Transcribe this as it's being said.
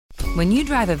When you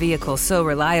drive a vehicle so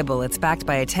reliable it's backed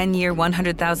by a 10-year,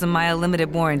 100,000-mile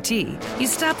limited warranty, you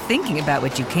stop thinking about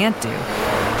what you can't do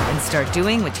and start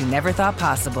doing what you never thought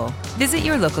possible. Visit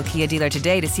your local Kia dealer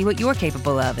today to see what you're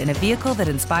capable of in a vehicle that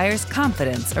inspires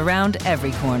confidence around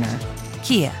every corner.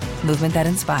 Kia, movement that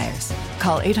inspires.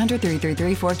 Call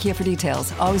 800-333-4KIA for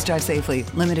details. Always drive safely.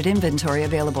 Limited inventory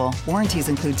available. Warranties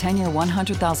include 10-year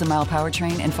 100,000-mile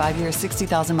powertrain and 5-year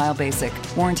 60,000-mile basic.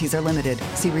 Warranties are limited.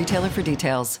 See retailer for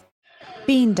details.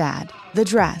 Bean Dad, The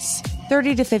Dress,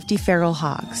 30 to 50 Feral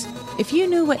Hogs. If you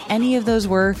knew what any of those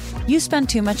were, you spend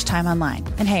too much time online.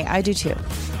 And hey, I do too.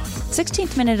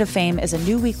 16th Minute of Fame is a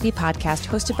new weekly podcast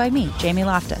hosted by me, Jamie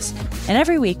Loftus. And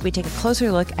every week we take a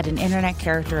closer look at an internet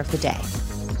character of the day.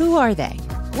 Who are they?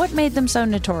 What made them so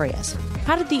notorious?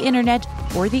 How did the internet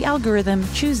or the algorithm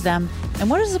choose them? And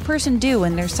what does a person do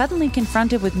when they're suddenly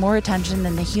confronted with more attention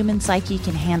than the human psyche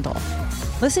can handle?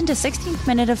 Listen to 16th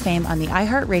Minute of Fame on the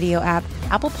iHeartRadio app,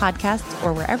 Apple Podcasts,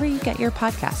 or wherever you get your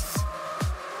podcasts.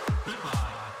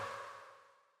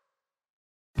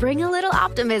 Bring a little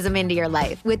optimism into your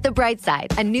life with The Bright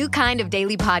Side, a new kind of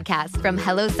daily podcast from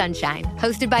Hello Sunshine,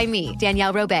 hosted by me,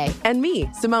 Danielle Robay. And me,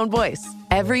 Simone Boyce.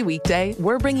 Every weekday,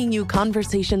 we're bringing you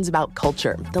conversations about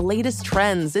culture, the latest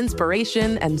trends,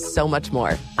 inspiration, and so much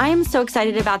more. I am so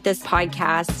excited about this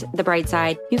podcast, The Bright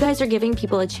Side. You guys are giving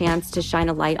people a chance to shine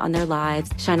a light on their lives,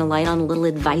 shine a light on a little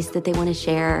advice that they want to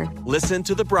share. Listen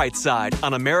to The Bright Side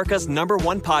on America's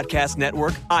 #1 podcast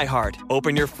network, iHeart.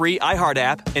 Open your free iHeart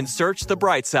app and search The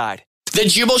Bright Side. The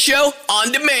Jubal Show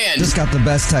on demand. Just got the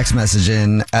best text message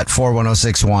in at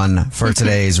 41061 for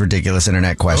today's ridiculous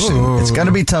internet question. Ooh. It's going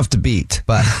to be tough to beat,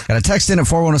 but got a text in at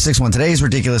 41061. Today's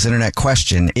ridiculous internet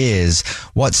question is,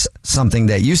 what's something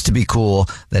that used to be cool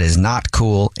that is not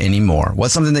cool anymore?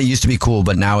 What's something that used to be cool,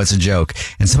 but now it's a joke?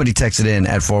 And somebody texted in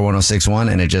at 41061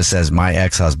 and it just says, my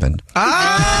ex-husband.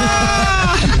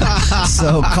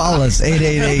 So call us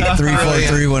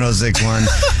 888-343-1061.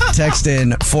 Text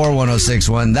in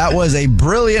 41061. That was a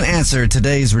brilliant answer to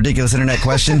today's ridiculous internet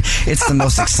question. It's the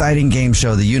most exciting game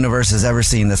show the universe has ever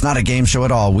seen. That's not a game show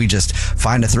at all. We just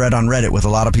find a thread on Reddit with a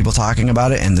lot of people talking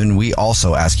about it, and then we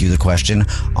also ask you the question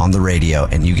on the radio,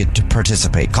 and you get to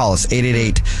participate. Call us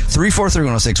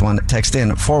 888-343-1061. Text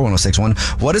in 41061.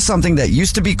 What is something that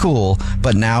used to be cool,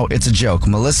 but now it's a joke?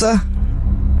 Melissa?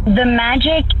 The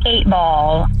Magic 8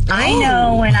 Ball. I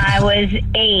know when I was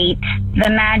 8,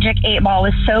 the Magic 8 Ball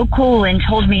was so cool and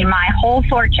told me my whole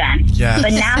fortune. Yes.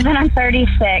 But now that I'm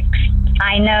 36,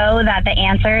 I know that the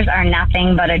answers are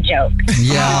nothing but a joke.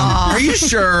 Yeah. Are you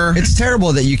sure? It's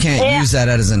terrible that you can't use that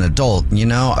as an adult. You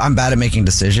know, I'm bad at making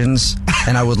decisions,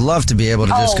 and I would love to be able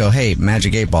to just go, hey,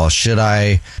 Magic 8 Ball, should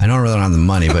I don't really have the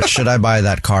money, but should I buy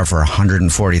that car for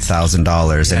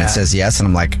 $140,000? And it says yes, and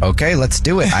I'm like, okay, let's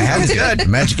do it. I had to do it.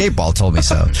 Magic 8 Ball told me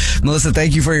so. Melissa,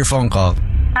 thank you for your phone call.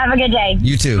 Have a good day.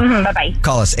 You too. Bye-bye.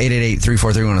 Call us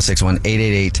 888-343-1061,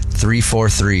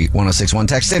 888-343-1061.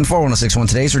 Text in 41061.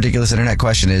 Today's ridiculous internet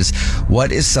question is,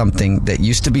 what is something that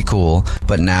used to be cool,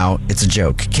 but now it's a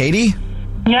joke? Katie?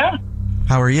 Yeah.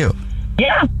 How are you?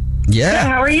 Yeah. Yeah.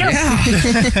 How are you? Yeah.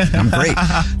 I'm great.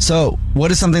 So,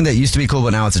 what is something that used to be cool,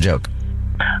 but now it's a joke?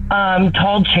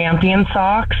 Tall champion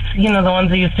socks, you know, the ones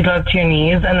that used to go up to your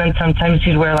knees, and then sometimes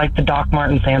you'd wear like the Doc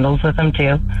Marten sandals with them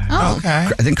too. Oh, okay.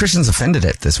 I think Christian's offended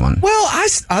at this one. Well,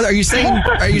 are you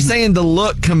saying the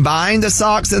look combined, the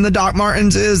socks and the Doc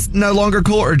Martens, is no longer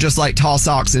cool, or just like tall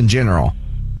socks in general?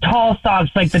 Tall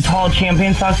socks, like the tall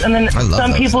champion socks, and then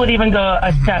some people would even go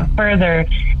a step further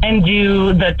and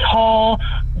do the tall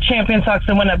champion socks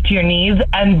that went up to your knees,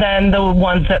 and then the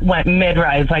ones that went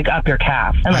mid-rise, like up your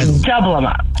calf, and like double them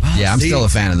up. Yeah, I'm still a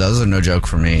fan of those. Those are no joke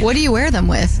for me. What do you wear them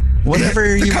with?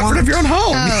 Whatever you want. The comfort of your own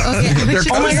home. Oh, okay.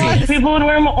 Oh my gosh, people would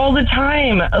wear them all the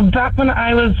time. Back when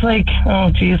I was like,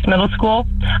 middle school.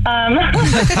 I won't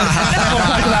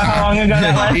talk about how long ago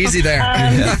that was. Easy there.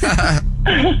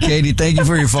 Katie, thank you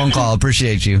for your phone call.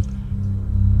 Appreciate you.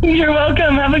 You're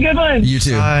welcome. Have a good one. You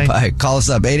too. Bye. Call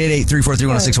us up,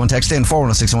 888-343-1061. Text in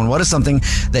 41061. What is something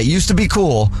that used to be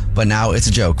cool, but now it's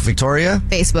a joke? Victoria?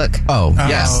 Facebook. Oh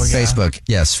yes. Yeah. Facebook.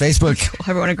 Yes, Facebook.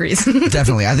 Everyone agrees.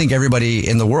 Definitely. I think everybody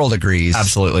in the world agrees.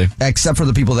 Absolutely. Except for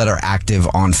the people that are active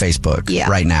on Facebook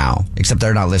right now. Except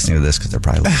they're not listening to this because they're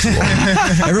probably listening to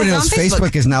Everybody knows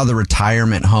Facebook is now the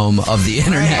retirement home of the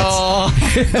internet.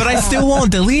 But I still won't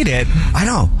delete it. I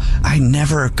know. I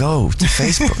never go to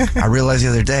Facebook. I realized the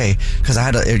other day, because I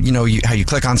had how you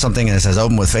click on something and it says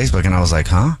open with Facebook, and I was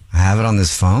like, I have it on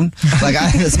this phone? Like,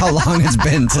 that's how long it's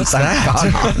been since I've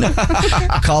gone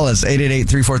on. Call us,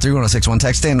 888-343-1061.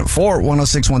 Text in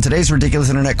 41061. Today's ridiculous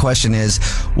internet question is,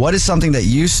 what is something that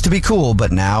used to be cool,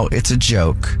 but now it's a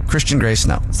joke? Christian Gray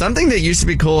Snow. Something that used to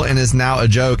be cool and is now a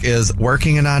joke is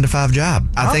working a 9-to-5 job.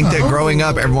 I think that growing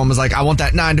up, everyone was like, I want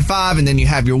that 9-to-5, and then you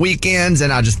have your weekends.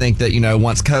 And I just think that,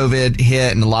 once COVID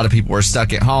hit and a lot of people were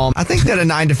stuck at home, I think that a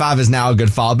 9-to-5 is now a good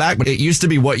fallback, but it used to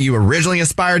be what you originally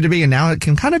aspired to be, and now it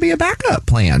can kind of be a backup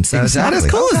plan. So it's not as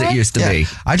cool as it used to be.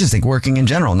 I just think working in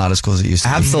general, not as cool as it used to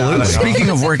be. Absolutely. Speaking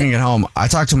of working at home, I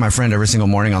talk to my friend every single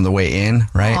morning on the way in,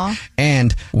 right? Aww.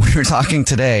 And we were talking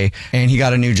today, and he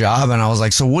got a new job, and I was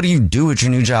like, so what do you do at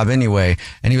your new job anyway?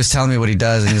 And he was telling me what he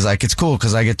does, and he's like, it's cool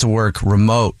because I get to work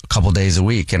remote a couple days a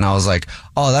week. And I was like,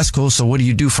 oh, that's cool. So what do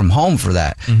you do from home for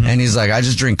that? Mm-hmm. And he's like, I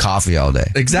just drink coffee all day.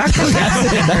 Exactly.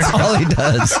 That's all he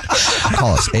does.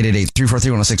 Call us,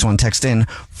 888-343-1061. Text in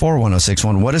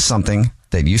 41061. What is something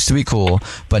that used to be cool,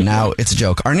 but now it's a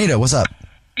joke? Arnita, what's up?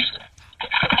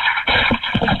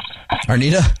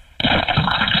 Arnita?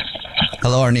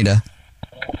 Hello, Arnita.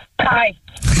 Hi.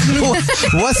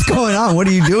 What's going on? What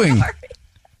are you doing?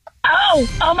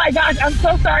 Oh my gosh. I'm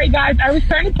so sorry, guys. I was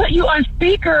trying to put you on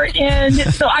speaker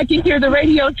so I can hear the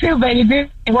radio too, but it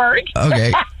didn't work.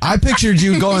 Okay. I pictured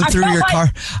you going through your car.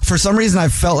 For some reason, I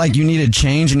felt like you needed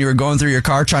change and you were going through your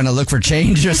car trying to look for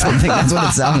change or something. That's what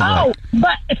it sounded like.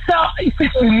 But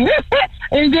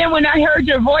and then when I heard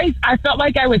your voice, I felt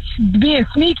like I was being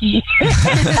sneaky.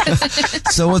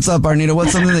 So what's up, Arnita?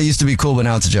 What's something that used to be cool, but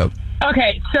now it's a joke?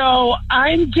 Okay, so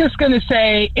I'm just going to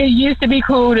say it used to be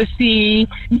cool to see,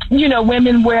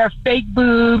 women wear fake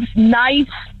boobs, nice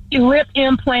lip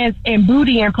implants and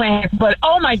booty implants. But,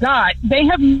 oh, my God, they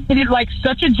have made it like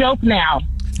such a joke now.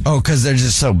 Oh, because they're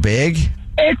just so big?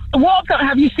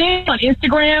 Have you seen on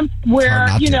Instagram where,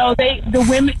 the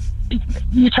women...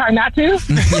 You try not to?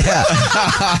 Yeah.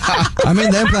 I mean,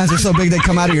 the implants are so big they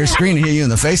come out of your screen and hit you in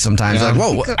the face sometimes. Yeah. Like,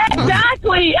 whoa.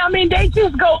 Exactly. I mean, they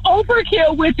just go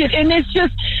overkill with it. And it's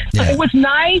just, It was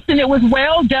nice and it was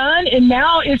well done. And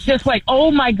now it's just like,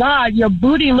 oh, my God, your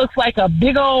booty looks like a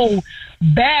big old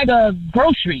bag of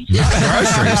groceries. Yeah,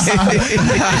 groceries.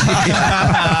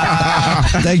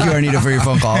 Thank you, Arnita, for your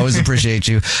phone call. Always appreciate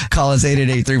you. Call us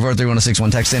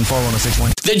 888-343-1061. Text in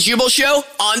 41061. The Jubal Show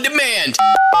on demand.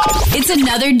 It's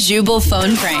another Jubal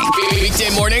phone prank.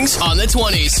 Weekday mornings on the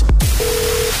 20s.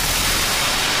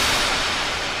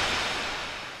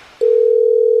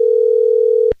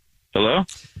 Hello?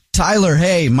 Tyler,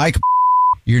 hey, Mike,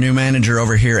 your new manager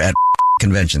over here at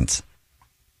conventions.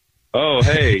 Oh,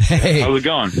 hey. Hey. How's it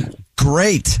going?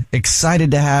 Great.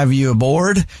 Excited to have you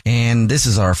aboard. And this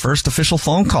is our first official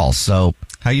phone call. So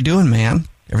how you doing, man?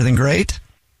 Everything great?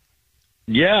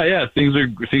 Yeah. Things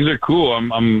are cool.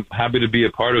 I'm happy to be a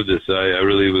part of this. I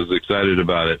really was excited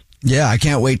about it. Yeah, I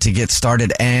can't wait to get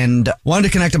started. And wanted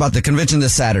to connect about the convention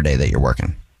this Saturday that you're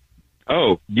working.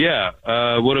 Oh, yeah.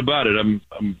 What about it? I'm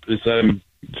supposed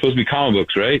to be comic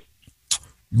books, right?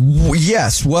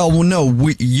 Yes. Well, no,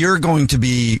 you're going to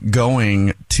be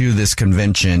going to this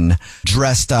convention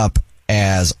dressed up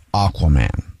as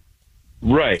Aquaman.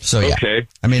 Right. So, yeah. Okay.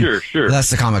 I mean, sure. That's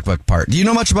the comic book part. Do you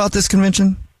know much about this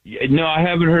convention? No, I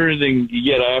haven't heard anything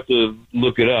yet. I have to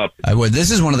look it up. I would.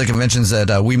 This is one of the conventions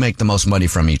that we make the most money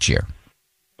from each year.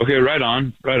 Okay, right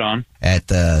on. At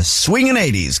the Swingin'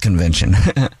 80s convention.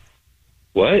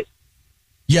 What?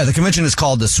 Yeah, the convention is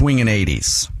called the Swingin'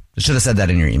 80s. I should have said that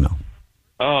in your email.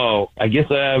 Oh, I guess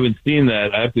I haven't seen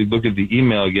that. I have to look at the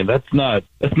email again. That's not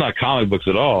comic books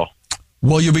at all.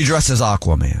 Well, you'll be dressed as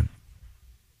Aquaman.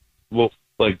 Well,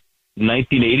 like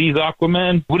 1980s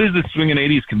Aquaman? What is the Swingin'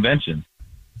 80s convention?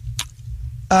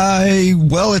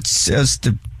 Well, it's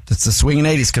the Swingin'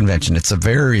 80s convention. It's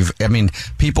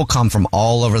people come from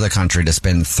all over the country to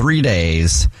spend 3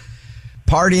 days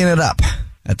partying it up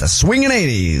at the Swingin'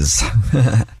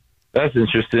 80s. That's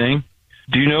interesting.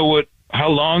 Do you know how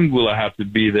long will I have to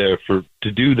be there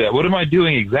to do that? What am I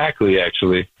doing exactly,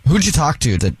 actually? Who'd you talk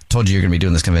to that told you you're going to be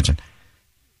doing this convention?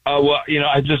 Well,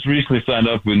 I just recently signed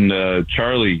up when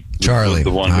Charlie. Charlie. Was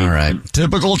the one all right.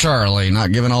 Typical Charlie,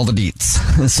 not giving all the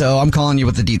deets. So I'm calling you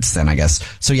with the deets then, I guess.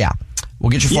 So yeah, we'll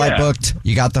get your flight booked.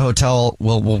 You got the hotel.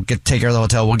 We'll take care of the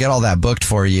hotel. We'll get all that booked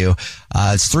for you.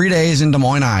 It's 3 days in Des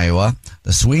Moines, Iowa.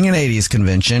 The Swingin' 80s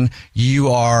convention. You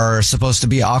are supposed to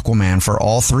be Aquaman for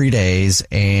all 3 days,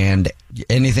 and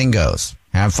anything goes.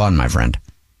 Have fun, my friend.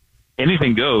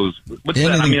 Anything goes. What's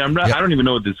that? I mean, I don't even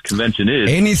know what this convention is.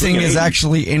 Anything is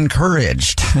actually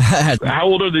encouraged. How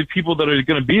old are the people that are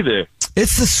going to be there?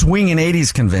 It's the Swingin'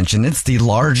 80s convention. It's the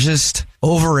largest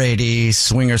over 80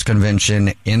 swingers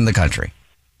convention in the country.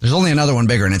 There's only another one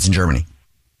bigger, and it's in Germany.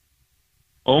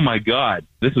 oh my God,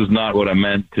 this is not what I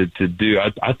meant to do.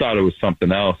 I thought it was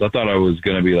something else. I thought I was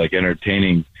going to be like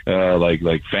entertaining,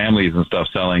 like families and stuff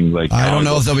selling like. I don't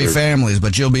know if there'll be families,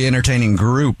 but you'll be entertaining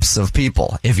groups of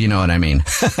people, if you know what I mean.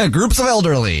 Groups of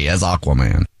elderly as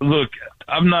Aquaman. Look,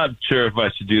 I'm not sure if I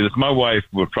should do this. My wife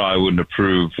wouldn't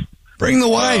approve. Bring the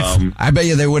wife. I bet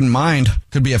you they wouldn't mind.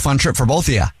 Could be a fun trip for both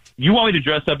of you. You want me to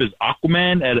dress up as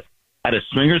Aquaman at a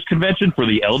swingers convention for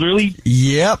the elderly?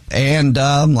 Yep. And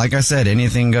like I said,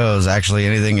 anything goes. Actually,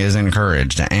 anything is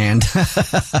encouraged. And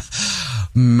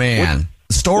man,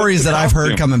 stories that I've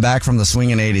heard coming back from the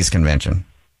Swingin' 80s convention.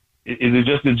 Is it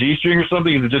just a G-string or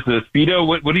something? Is it just a Speedo?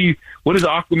 What is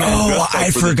Aquaman? Oh, I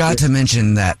forgot to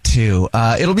mention that too.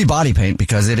 It'll be body paint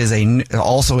because it is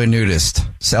also a nudist.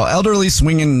 So elderly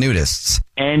swinging nudists.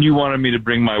 And you wanted me to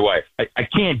bring my wife. I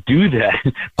can't do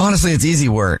that. Honestly, it's easy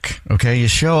work. Okay, you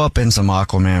show up in some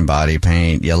Aquaman body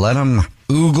paint. You let them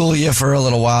oogle you for a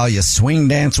little while. You swing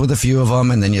dance with a few of them,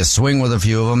 and then you swing with a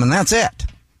few of them, and that's it.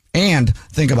 And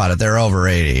think about it, they're over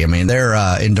 80. I mean, their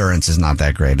endurance is not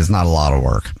that great. It's not a lot of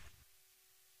work.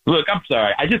 Look, I'm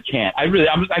sorry. I just can't. I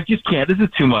just can't. This is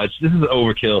too much. This is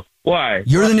overkill. Why?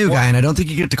 You're the new guy, and I don't think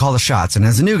you get to call the shots. And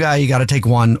as a new guy, you got to take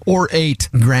 1 or 8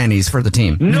 grannies for the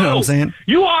team. You know what I'm saying?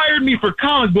 You hired me for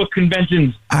comic book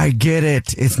conventions. I get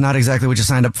it. It's not exactly what you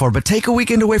signed up for, but take a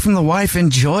weekend away from the wife.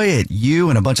 Enjoy it. You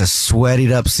and a bunch of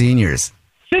sweatied up seniors.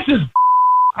 This is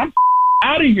I'm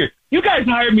out of here. You guys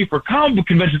hired me for comic book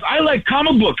conventions. I like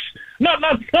comic books. Not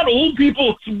old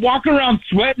people walking around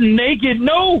sweating naked.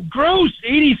 No, gross.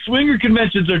 80s swinger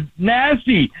conventions are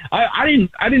nasty. I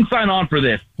didn't sign on for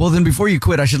this. Well, then before you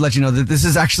quit, I should let you know that this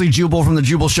is actually Jubal from the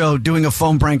Jubal Show doing a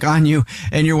phone prank on you,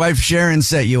 and your wife Sharon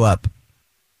set you up.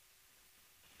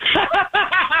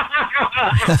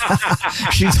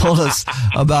 She told us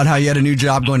about how you had a new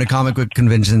job going to comic book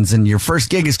conventions, and your first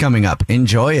gig is coming up.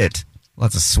 Enjoy it.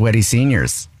 Lots of sweaty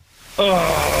seniors.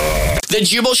 The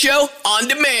Jubal Show on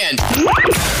demand.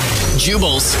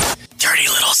 Jubal's dirty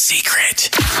little secret.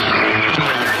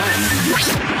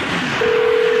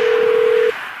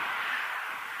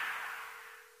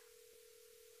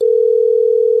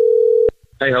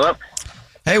 Hey, hello.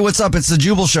 Hey, what's up? It's the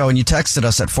Jubal Show, and you texted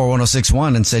us at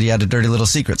 41061 and said you had a dirty little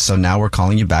secret. So now we're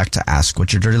calling you back to ask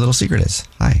what your dirty little secret is.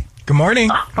 Hi. Good morning.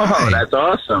 Oh, that's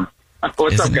awesome.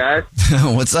 What's up, guys?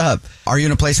 What's up? Are you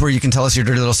in a place where you can tell us your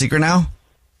dirty little secret now?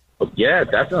 Yeah,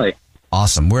 definitely.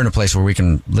 Awesome. We're in a place where we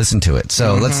can listen to it.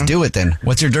 So let's do it then.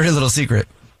 What's your dirty little secret?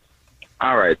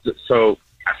 All right. So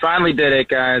I finally did it,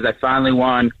 guys. I finally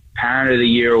won Parent of the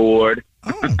Year award.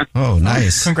 Oh,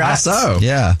 nice. Congrats. How so?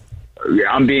 Yeah.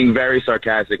 I'm being very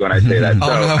sarcastic when I say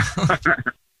that.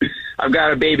 So I've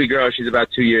got a baby girl. She's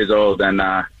about 2 years old, and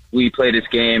we play this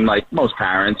game like most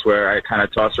parents where I kind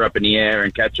of toss her up in the air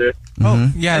and catch her. Oh,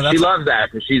 yeah. She loves that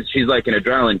because she's like an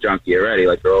adrenaline junkie already,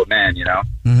 like her old man, you know?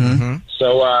 Mm-hmm.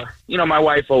 So, my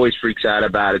wife always freaks out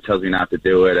about it, tells me not to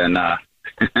do it, and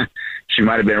she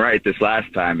might have been right this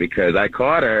last time because I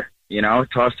caught her,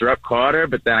 tossed her up, caught her,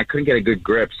 but then I couldn't get a good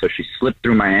grip, so she slipped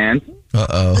through my hand.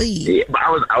 Uh-oh. Yeah,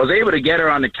 I was able to get her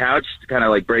on the couch to kind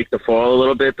of like break the fall a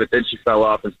little bit, but then she fell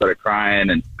off and started crying,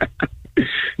 and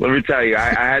let me tell you, I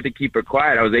had to keep her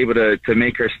quiet. I was able to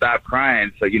make her stop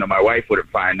crying so, my wife wouldn't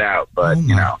find out. But,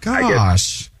 gosh. I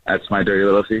guess that's my dirty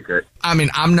little secret. I mean,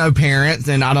 I'm no parent,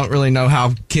 and I don't really know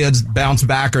how kids bounce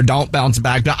back or don't bounce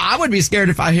back. But I would be scared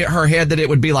if I hit her head that it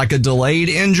would be like a delayed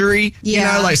injury.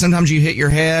 Yeah. Like sometimes you hit your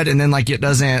head and then like it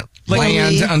doesn't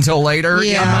land until later.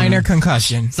 Yeah. A minor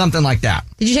concussion. Something like that.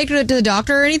 Did you take her to the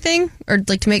doctor or anything? Or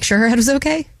like to make sure her head was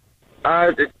okay?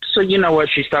 So you know what?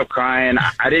 She stopped crying.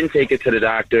 I didn't take it to the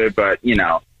doctor, but,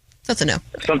 That's a no.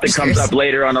 If something comes up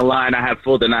later on the line, I have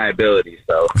full deniability,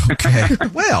 so. Okay.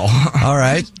 Well, all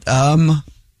right.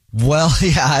 Well,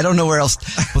 yeah, I don't know where else.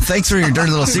 Well, thanks for your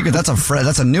dirty little secret.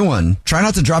 That's a new one. Try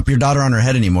not to drop your daughter on her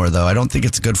head anymore, though. I don't think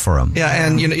it's good for them. Yeah,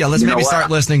 and let's maybe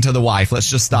start listening to the wife. Let's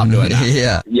just stop doing that.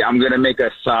 Yeah. Yeah, I'm going to make a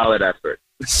solid effort.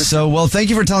 So, well, thank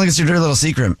you for telling us your dirty little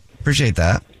secret. Appreciate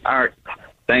that. All right.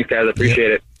 Thanks, guys.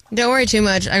 Appreciate it. Don't worry too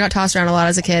much. I got tossed around a lot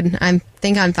as a kid. I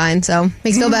think I'm fine, so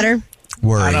makes me feel better.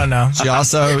 Worry. I don't know. She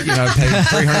also, paid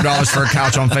 $300 for a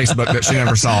couch on Facebook that she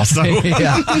never saw. So,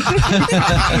 yeah.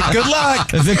 Good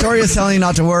luck. If Victoria's telling you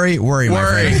not to worry, worry, my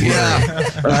friend. Yeah.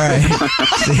 All right.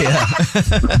 See ya.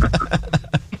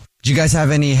 Do you guys have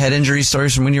any head injury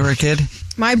stories from when you were a kid?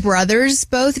 My brothers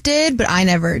both did, but I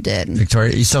never did.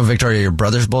 Victoria, your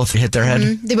brothers both hit their head?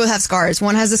 They both have scars.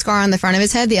 One has a scar on the front of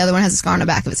his head. The other one has a scar on the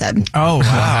back of his head. Oh,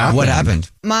 wow. What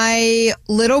happened? My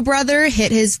little brother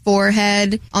hit his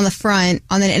forehead on the front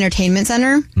on the entertainment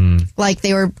center. Like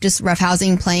they were just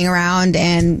roughhousing, playing around,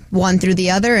 and one threw the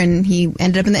other, and he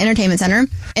ended up in the entertainment center.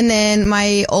 And then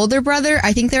my older brother,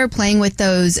 I think they were playing with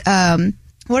those,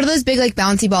 what are those big, like,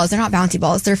 bouncy balls? They're not bouncy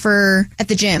balls. They're for at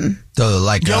the gym. The,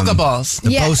 like, yoga balls.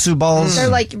 The Bosu balls? They're,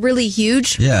 like, really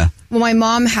huge. Yeah. Well, my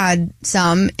mom had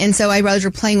some, and so my brothers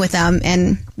were playing with them,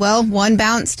 and, well, one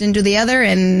bounced into the other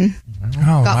and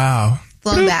got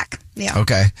flown back. Yeah.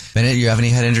 Okay. Bennett, you have any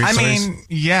head injury stories? mean,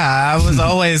 yeah,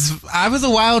 I was a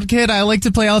wild kid. I like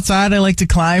to play outside. I like to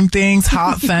climb things,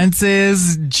 hop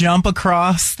fences, jump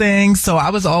across things. So I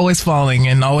was always falling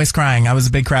and always crying. I was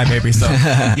a big crybaby. So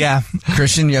yeah.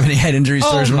 Christian, you have any head injury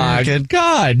stories when you were a kid?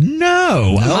 God,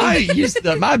 no. My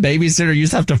babysitter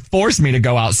used to have to force me to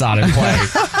go outside and play.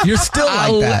 You're still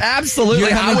like that. Absolutely.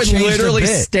 You I would changed a literally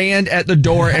bit. stand at the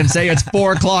door and say, it's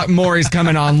 4:00, Maury's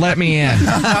coming on, let me in.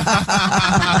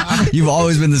 You've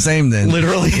always been the same then.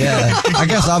 Literally. Yeah. I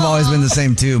guess I've always been the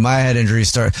same too. My head injury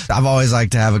I've always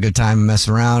liked to have a good time and mess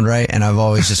around, right? And I've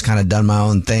always just kind of done my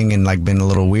own thing and like been a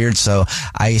little weird. So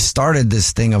I started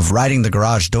this thing of riding the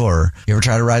garage door. You ever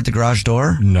try to ride the garage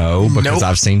door? No, because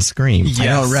I've seen Scream. I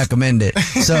don't recommend it.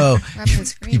 So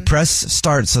you press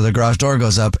start so the garage door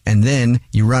goes up, and then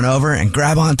you run over and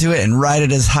grab onto it and ride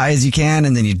it as high as you can,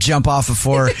 and then you jump off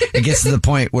before it gets to the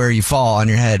point where you fall on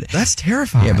your head. That's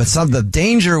terrifying. Yeah, but the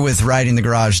danger with riding the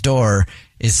garage door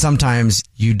is sometimes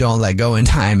you don't let go in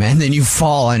time and then you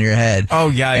fall on your head. Oh,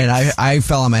 yeah. And I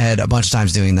fell on my head a bunch of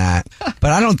times doing that.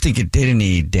 But I don't think it did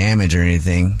any damage or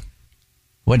anything.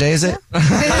 What day is it?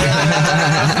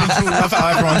 I love how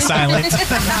everyone's silent.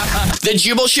 The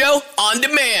Jubal Show on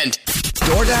demand.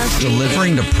 DoorDash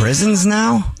delivering to prisons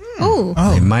now? Ooh.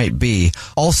 Oh. It might be.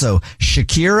 Also,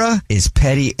 Shakira is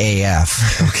petty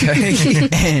AF. Okay.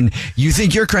 And you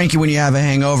think you're cranky when you have a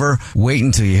hangover? Wait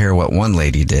until you hear what one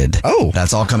lady did. Oh.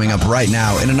 That's all coming up right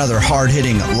now in another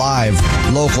hard-hitting, live,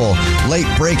 local,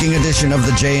 late-breaking edition of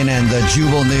the JNN, the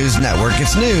Jubal News Network.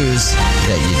 It's news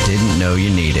that you didn't know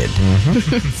you needed.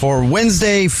 For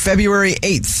Wednesday, February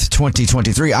 8th,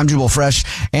 2023, I'm Jubal Fresh.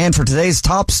 And for today's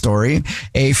top story,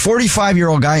 a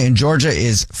 45-year-old guy in Georgia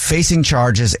is facing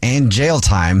charges and jail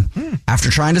time after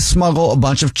trying to smuggle a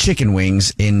bunch of chicken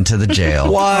wings into the jail.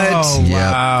 What? Oh,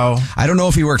 wow. I don't know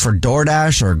if he worked for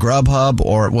DoorDash or Grubhub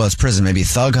or, well, it's prison, maybe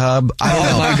Thug Hub. I don't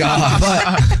know. My God.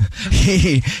 But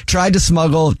he tried to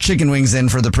smuggle chicken wings in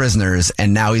for the prisoners,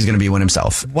 and now he's going to be one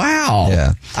himself. Wow.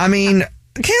 Yeah. I mean,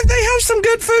 can't they have some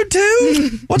good food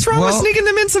too? What's wrong with sneaking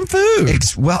them in some food?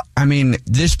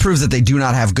 This proves that they do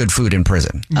not have good food in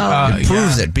prison. It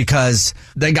proves it because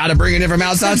they got to bring it in from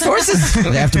outside sources.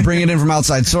 They have to bring it in from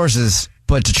outside sources.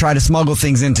 But to try to smuggle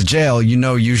things into jail, you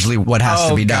know usually what has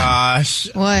to be done. Oh, gosh.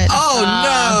 What?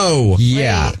 Oh, no.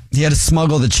 Yeah. Wait. He had to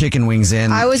smuggle the chicken wings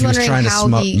in. I was wondering trying how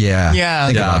to he... Yeah.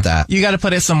 Think about that. You got to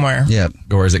put it somewhere. Yep.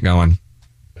 Where is it going?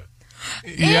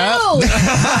 Yep.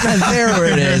 There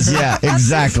it is. Yeah,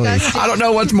 exactly. I don't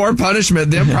know what's more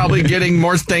punishment, them probably getting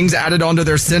more things added onto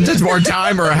their sentence, more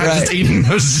time, or just eating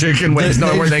those chicken wings,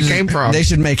 knowing where they came from. They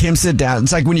should make him sit down.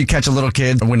 It's like when you catch a little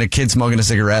kid, when a kid's smoking a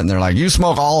cigarette and they're like, you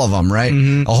smoke all of them, right?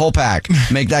 A whole pack.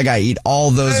 Make that guy eat all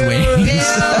those wings.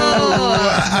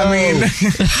 I mean,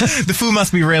 the food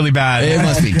must be really bad. It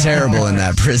must be terrible in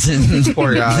that prison.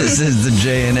 Poor guy. This is the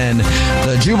JNN,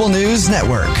 the Jubal News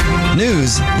Network.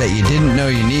 News that you didn't know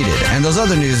you needed. And those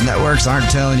other news networks aren't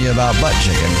telling you about butt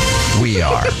chicken. We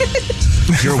are.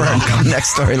 You're welcome.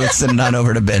 Next story, let's send it on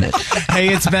over to Bennett. Hey,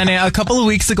 it's Bennett. A couple of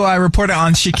weeks ago, I reported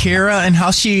on Shakira and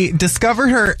how she discovered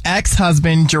her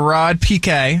ex-husband, Gerard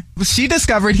Piqué. She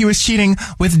discovered he was cheating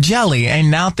with jelly,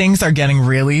 and now things are getting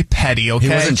really petty, okay?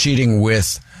 He wasn't cheating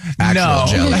with actual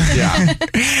jelly. Yeah.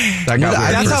 That got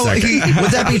weird for a second.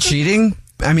 Would that be cheating?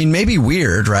 I mean, maybe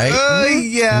weird, right?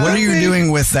 Yeah. What are you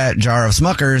doing with that jar of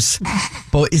Smuckers?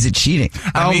 But is it cheating?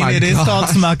 I mean, it is called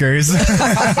Smuckers.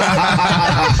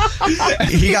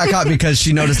 He got caught because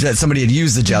she noticed that somebody had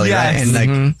used the jelly, right? And like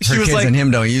her kids and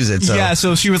him don't use it. So. Yeah,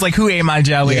 so she was like, who ate my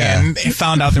jelly? And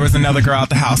found out there was another girl at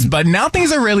the house. But now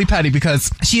things are really petty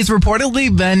because she's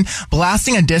reportedly been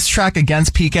blasting a diss track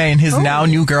against Piqué and his now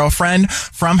new girlfriend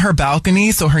from her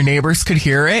balcony so her neighbors could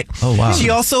hear it. Oh, wow.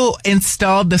 She also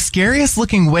installed the scariest looking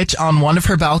looking witch on one of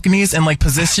her balconies and like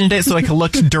positioned it so it could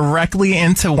look directly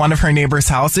into one of her neighbors'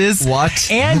 houses.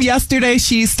 What? And yesterday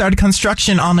she started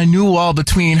construction on a new wall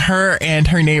between her and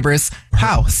her neighbor's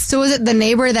house. So was it the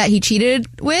neighbor that he cheated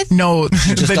with? No.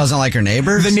 She just doesn't like her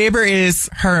neighbors? The neighbor is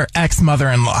her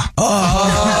ex-mother-in-law. Oh.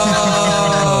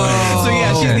 So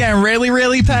yeah, she's getting really,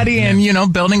 really petty and, you know,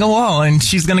 building a wall. And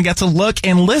she's going to get to look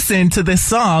and listen to this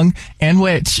song and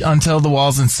witch until the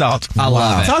wall's installed. I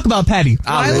love it. Talk about petty.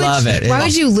 I love it. Why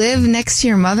would you live next to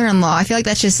your mother-in-law? I feel like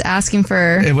that's just asking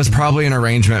for... It was probably an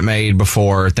arrangement made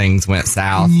before things went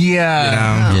south.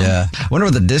 Yeah. You know? Yeah. I wonder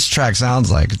what the diss track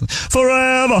sounds like.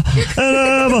 Forever and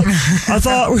ever, I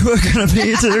thought we were going to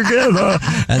be together.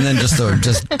 And then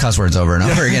just cuss words over and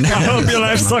over again. I hope your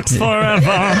life sucks forever.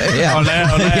 Yeah.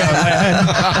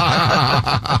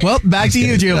 Well, back to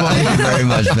you, Jubal. Thank you very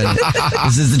much, Ben.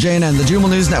 This is the JNN, the Jubal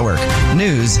News Network.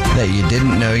 News that you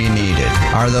didn't know you needed.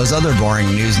 Are those other boring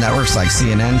news networks like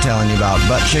CNN telling you about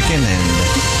butt chicken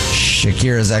and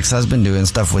Shakira's ex-husband doing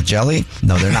stuff with jelly?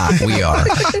 No, they're not. We are.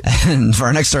 And for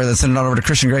our next story, let's send it on over to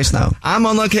Christian Gray Snow. I'm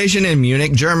on location in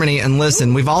Munich, Germany, and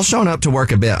listen, we've all shown up to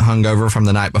work a bit hungover from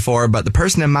the night before, but the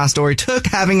person in my story took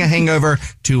having a hangover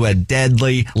to a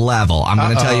deadly level. I'm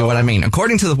going to tell you what I mean.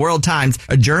 According to the World Times,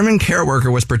 a German care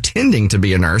worker was pretending to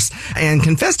be a nurse and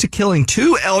confessed to killing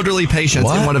 2 elderly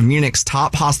patients in one of Munich's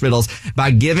top hospitals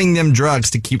by giving them drugs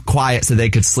to keep quiet so they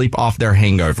could sleep off their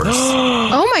hangovers.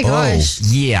 Oh my gosh.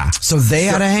 Yeah. So they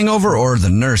had a hangover or the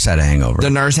nurse had a hangover? The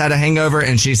nurse had a hangover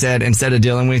and she said, instead of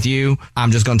dealing with you,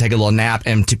 I'm just going to take a little nap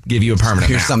and give you a permanent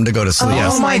Here's nap. something to go to sleep.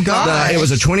 Oh my God. It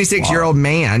was a 26-year-old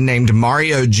man named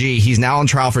Mario G. He's now on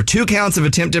trial for 2 counts of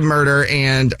attempted murder.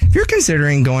 And if you're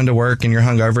considering going to work and you're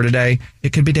hungover today,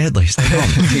 it could be deadly. Stay home.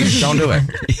 Don't do it.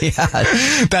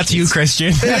 Yeah. That's you,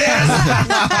 Christian.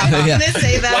 I was gonna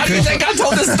say that. Why do you think I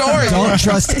told this story? Don't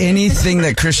trust anything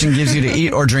that Christian gives you to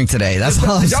eat or drink today. That's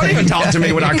all I'm saying. Don't even talk to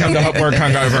me when I come to work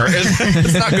hungover.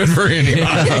 It's not good for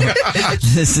anybody.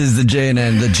 This is the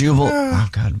JNN, the Jubal. Oh,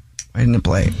 God. Why didn't it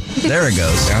play? There it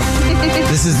goes.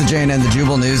 This is the JNN, the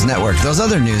Jubal News Network. Those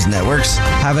other news networks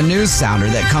have a news sounder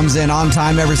that comes in on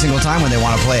time every single time when they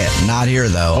want to play it. Not here,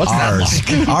 though. What's ours,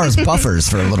 that like? Ours buffers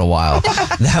for a little while.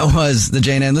 That was the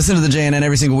JNN. Listen to the JNN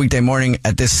every single weekday morning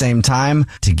at this same time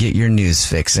to get your news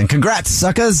fix. And congrats,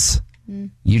 suckers.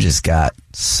 You just got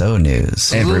so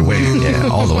news. Every week. Yeah,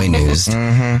 all the way news.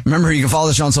 Remember, you can follow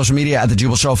the show on social media at The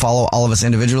Jubal Show. Follow all of us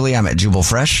individually. I'm at Jubal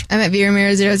Fresh. I'm at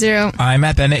VeraMira00. I'm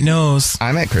at Bennett Knows.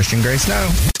 I'm at Christian Gray Snow.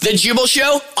 The Jubal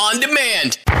Show on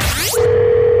demand.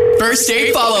 First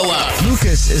date follow-up.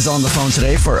 Lucas is on the phone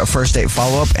today for a first date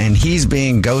follow-up, and he's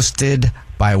being ghosted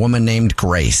by a woman named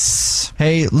Grace.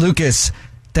 Hey, Lucas,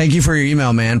 thank you for your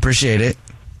email, man. Appreciate it.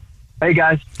 Hey,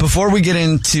 guys. Before we get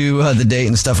into the date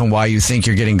and stuff and why you think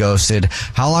you're getting ghosted,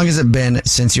 how long has it been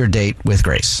since your date with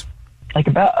Grace? Like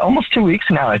about almost 2 weeks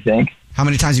now, I think. How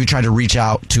many times have you tried to reach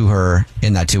out to her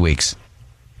in that 2 weeks?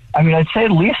 I mean, I'd say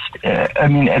at least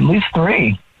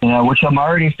 3, which I'm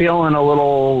already feeling a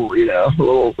little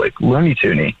like Looney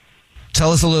Toony.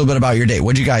 Tell us a little bit about your date.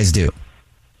 What'd you guys do?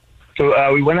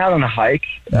 So we went out on a hike.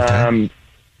 Okay.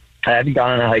 I hadn't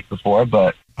gone on a hike before,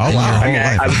 but oh wow! I mean,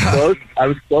 I was close. I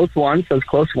was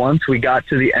close once. We got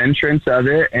to the entrance of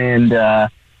it, and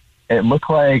it looked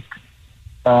like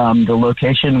the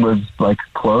location was like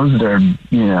closed or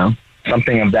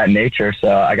something of that nature.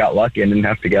 So I got lucky and didn't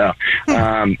have to go.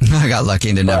 I got lucky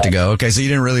and didn't have to go. Okay, so you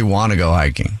didn't really want to go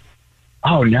hiking.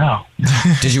 Oh no!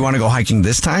 Did you want to go hiking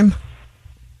this time?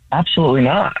 Absolutely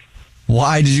not.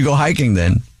 Why did you go hiking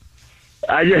then?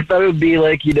 I just thought it would be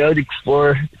like, to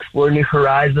explore new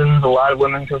horizons. A lot of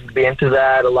women supposed to be into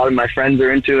that. A lot of my friends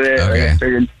are into it. Okay. I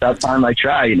figured it's time I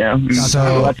try, So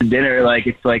go out to dinner,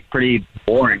 it's like pretty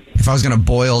boring. If I was going to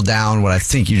boil down what I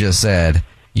think you just said,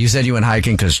 you said you went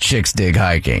hiking because chicks dig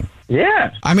hiking.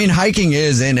 Yeah. I mean, hiking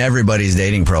is in everybody's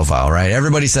dating profile, right?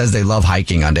 Everybody says they love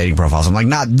hiking on dating profiles. I'm like,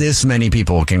 not this many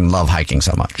people can love hiking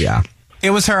so much. Yeah.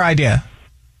 It was her idea.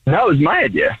 No, it was my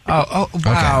idea. Oh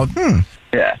wow. Okay.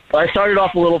 Yeah. Well, I started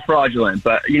off a little fraudulent,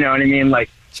 but you know what I mean? Like,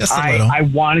 just a little. I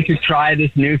wanted to try this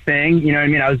new thing. You know what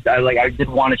I mean? I did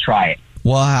want to try it.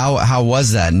 Well, how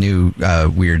was that new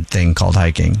weird thing called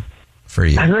hiking for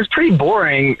you? It was pretty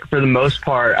boring for the most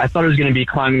part. I thought it was going to be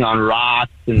climbing on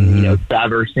rocks and,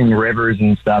 traversing rivers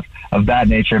and stuff of that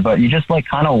nature, but you just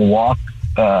kind of walk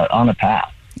on a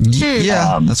path.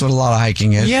 Yeah, that's what a lot of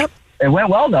hiking is. Yep. It went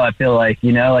well though. I feel like,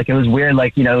 it was weird.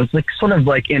 It was sort of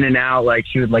in and out.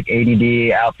 She would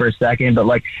ADD out for a second, but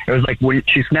it was when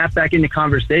she snapped back into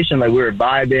conversation, we were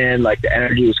vibing, the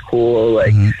energy was cool.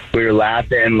 We were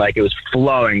laughing, it was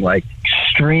flowing,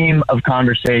 stream of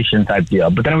conversation type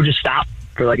deal. But then it would just stop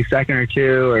for like a second or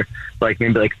two, or like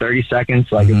maybe like 30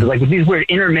 seconds. Like it was like with these weird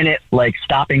intermittent like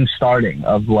stopping, starting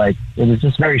of like, it was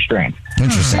just very strange.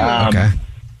 Interesting. Okay.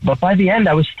 But by the end,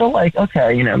 I was still like,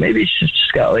 okay, you know, maybe she's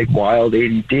just got like wild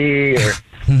ADD,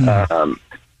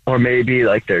 or maybe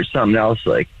like there's something else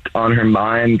like on her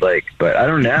mind, like, but I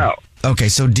don't know. Okay,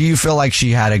 so do you feel like she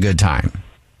had a good time?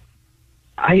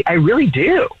 I really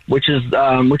do, which is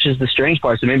the strange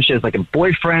part. So maybe she has like a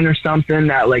boyfriend or something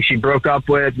that like she broke up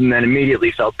with and then immediately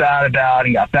felt bad about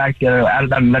and got back together.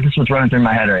 That's just what's running through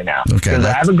my head right now. Okay, because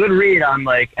I have a good read on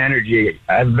like energy.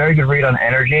 I have a very good read on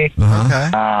energy.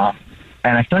 Uh-huh.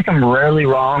 And I feel like I'm rarely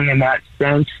wrong in that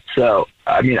sense. So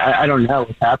I mean, I don't know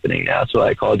what's happening now. So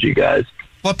I called you guys.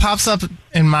 What pops up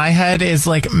in my head is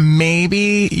like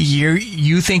maybe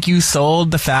you think you sold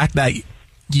the fact that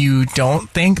you don't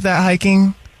think that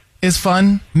hiking is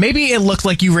fun. Maybe it looked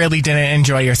like you really didn't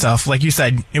enjoy yourself. Like you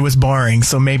said, it was boring,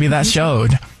 so maybe that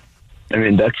showed. I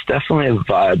mean, that's definitely a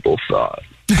viable thought.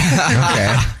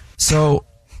 Okay. So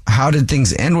how did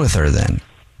things end with her then?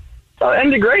 It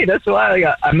ended great. That's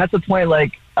why I'm at the point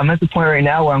right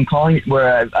now where I'm calling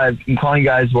you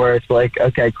guys where it's like,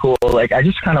 okay, cool. Like I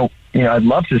just kind of, you know, I'd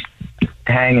love to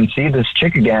hang and see this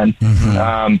chick again.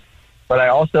 But I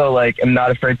also like am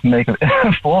not afraid to make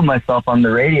a fool of myself on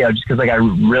the radio just because like I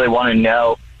really want to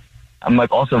know. I'm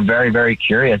like also very, very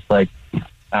curious like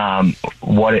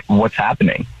what's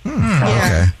happening.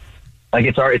 Okay. Like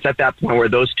it's at that point where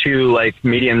those two like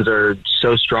mediums are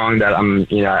so strong that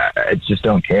I just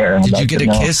don't care. Did you get a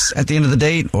kiss at the end of the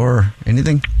date or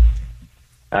anything?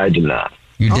 I did not.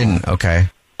 You didn't? Okay.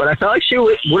 But I felt like she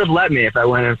would have let me if I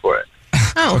went in for it.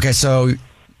 Okay, so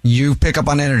you pick up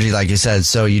on energy, like you said.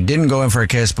 So you didn't go in for a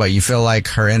kiss, but you feel like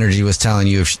her energy was telling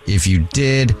you if you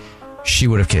did, she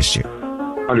would have kissed you.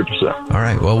 100%. All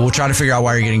right. Well, we'll try to figure out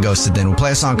why you're getting ghosted then. We'll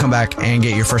play a song, come back, and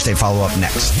get your first date follow-up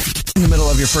next. In the middle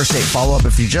of your first date follow-up,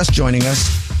 if you're just joining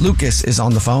us, Lucas is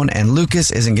on the phone, and Lucas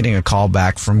isn't getting a call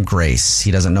back from Grace.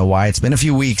 He doesn't know why. It's been a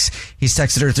few weeks. He's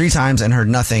texted her 3 times and heard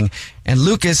nothing. And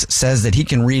Lucas says that he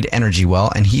can read energy well,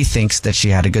 and he thinks that she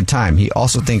had a good time. He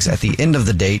also thinks at the end of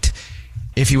the date,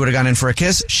 if he would have gone in for a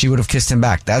kiss, she would have kissed him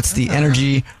back. That's the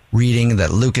energy reading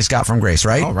that Lucas got from Grace,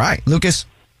 right? All right. Lucas?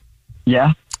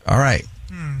 Yeah. All right.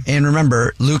 And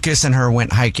remember, Lucas and her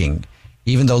went hiking,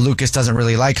 even though Lucas doesn't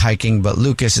really like hiking, but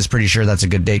Lucas is pretty sure that's a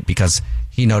good date because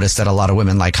he noticed that a lot of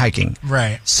women like hiking.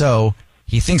 Right. So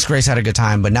he thinks Grace had a good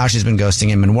time, but now she's been ghosting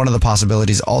him. And one of the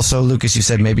possibilities also, Lucas, you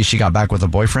said maybe she got back with a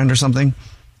boyfriend or something?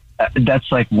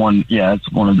 That's like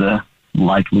it's one of the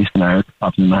likely scenarios that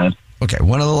pops in my head. Okay,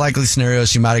 one of the likely scenarios,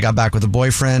 she might have got back with a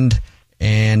boyfriend.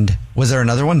 And was there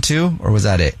another one too, or was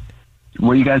that it?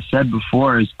 What you guys said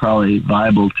before is probably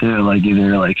viable too. Like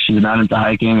either like she's not into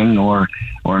hiking or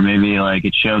maybe like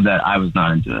it showed that I was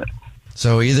not into it.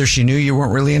 So either she knew you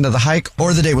weren't really into the hike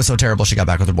or the date was so terrible she got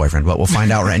back with her boyfriend. But we'll find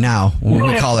out right now when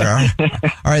we call her.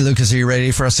 All right, Lucas, are you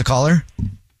ready for us to call her?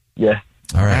 Yeah.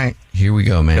 All right. Here we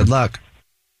go, man. Good luck.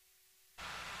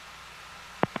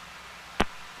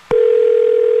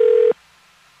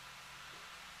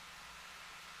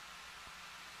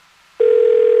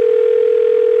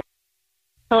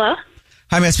 Hello?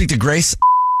 Hi, may I speak to Grace,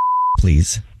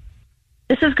 please?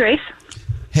 This is Grace.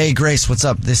 Hey, Grace, what's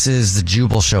up? This is the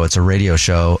Jubal Show. It's a radio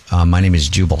show. My name is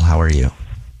Jubal. How are you?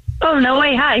 Oh, no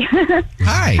way. Hi.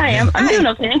 Hi. Hi, I'm doing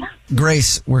okay.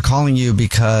 Grace, we're calling you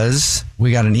because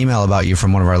we got an email about you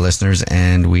from one of our listeners,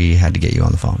 and we had to get you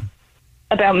on the phone.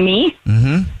 About me?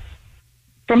 Mm-hmm.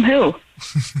 From who?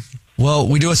 Well,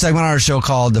 we do a segment on our show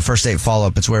called The First Date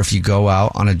Follow-Up. It's where if you go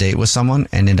out on a date with someone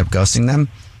and end up ghosting them,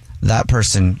 that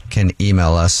person can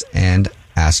email us and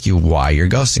ask you why you're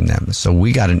ghosting them. So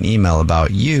we got an email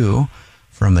about you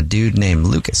from a dude named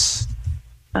Lucas.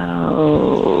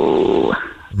 Oh.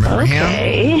 Remember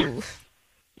him?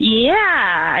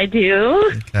 Yeah, I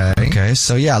do. Okay.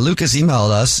 So yeah, Lucas emailed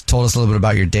us, told us a little bit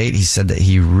about your date. He said that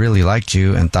he really liked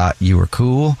you and thought you were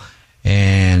cool.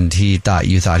 And he thought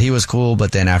you thought he was cool.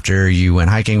 But then after you went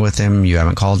hiking with him, you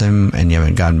haven't called him and you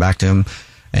haven't gotten back to him.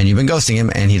 And you've been ghosting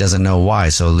him, and he doesn't know why.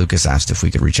 So Lucas asked if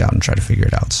we could reach out and try to figure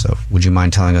it out. So would you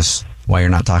mind telling us why you're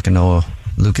not talking to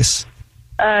Lucas?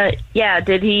 Yeah.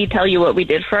 Did he tell you what we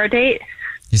did for our date?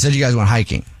 He said you guys went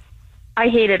hiking. I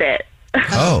hated it.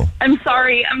 Oh. I'm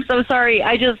sorry. I'm so sorry.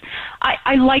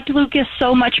 I liked Lucas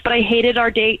so much, but I hated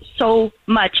our date so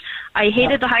much. I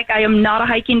hated the hike. I am not a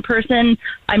hiking person.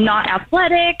 I'm not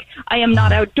athletic. I am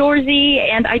not outdoorsy.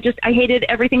 And I hated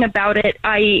everything about it.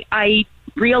 I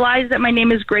realize that my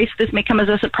name is Grace. This may come as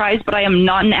a surprise, but I am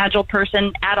not an agile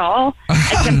person at all.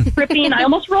 I kept tripping. I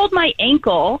almost rolled my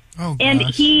ankle. Oh, and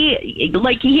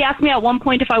he asked me at one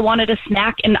point if I wanted a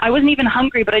snack, and I wasn't even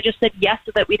hungry, but I just said yes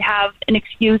so that we'd have an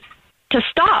excuse to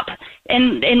stop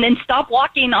and stop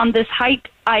walking on this hike.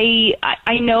 I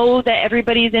know that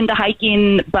everybody's into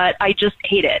hiking, but I just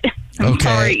hate it. I'm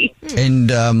sorry. And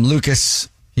Lucas,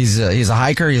 he's a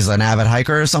hiker. He's an avid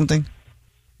hiker or something.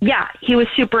 Yeah, he was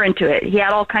super into it. He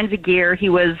had all kinds of gear. He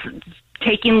was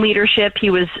taking leadership.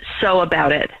 He was so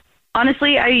about it.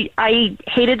 Honestly, I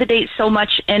hated the date so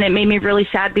much, and it made me really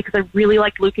sad because I really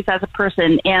liked Lucas as a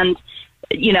person. And,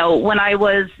 you know, when I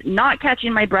was not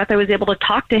catching my breath, I was able to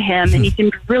talk to him, and he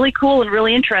seemed really cool and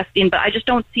really interesting. But I just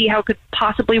don't see how it could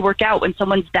possibly work out when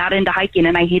someone's that into hiking,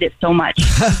 and I hate it so much.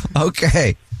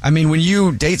 Okay. I mean, when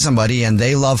you date somebody and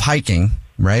they love hiking,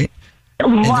 right?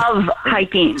 Love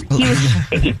hiking. He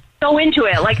was so into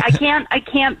it. Like, I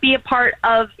can't be a part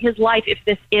of his life if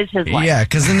this is his life. Yeah,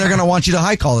 because then they're going to want you to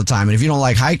hike all the time. And if you don't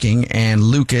like hiking, and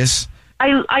Lucas...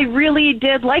 I really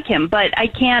did like him, but I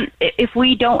can't, if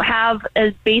we don't have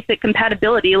a basic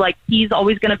compatibility, like he's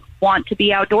always going to want to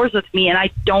be outdoors with me and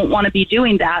I don't want to be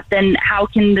doing that, then how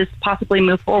can this possibly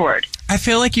move forward? I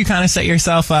feel like you kind of set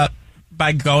yourself up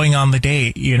by going on the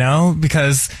date, you know,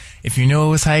 because if you knew it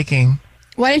was hiking...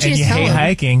 Why didn't you just hate tell him?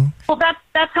 hiking. Well,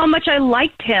 that's how much I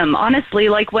liked him, honestly.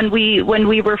 Like when we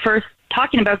were first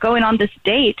talking about going on this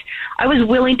date, I was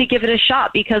willing to give it a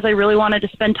shot because I really wanted to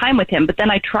spend time with him. But then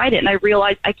I tried it and I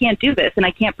realized I can't do this and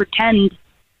I can't pretend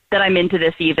that I'm into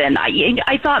this even.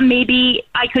 I thought maybe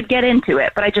I could get into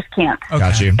it, but I just can't. Okay.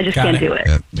 Got you. I just can't do it.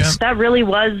 Yep. That really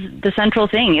was the central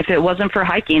thing. If it wasn't for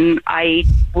hiking, I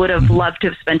would have loved to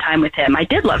have spent time with him. I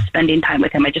did love spending time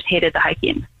with him. I just hated the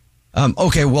hiking.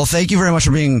 Okay, well, thank you very much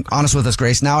for being honest with us,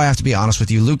 Grace. Now I have to be honest with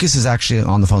you. Lucas is actually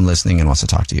on the phone listening and wants to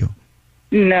talk to you.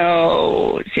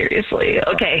 No, seriously.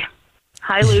 Okay.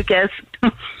 Hi, Lucas.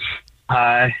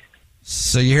 Hi.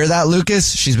 So you hear that,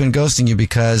 Lucas? She's been ghosting you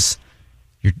because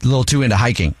you're a little too into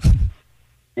hiking.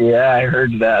 Yeah, I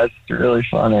heard that. It's really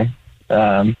funny.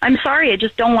 I'm sorry. I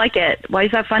just don't like it. Why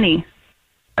is that funny?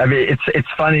 I mean, it's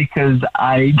funny because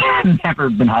I've never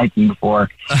been hiking before.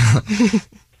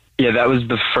 Yeah, that was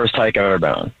the first hike I've ever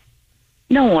been on.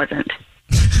 No, it wasn't.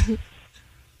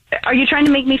 Are you trying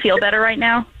to make me feel better right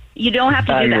now? You don't have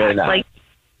to do that. Really not. Like,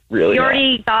 really you not.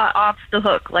 already got off the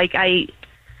hook. Like, I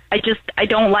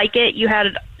don't like it. You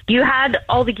had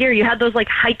all the gear. You had those like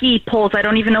hikey poles. I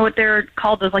don't even know what they're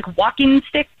called. Those like walking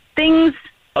stick things.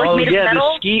 Like, made of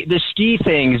metal. the ski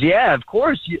things. Yeah, of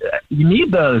course. You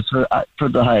need those for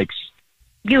the hikes.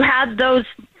 You had those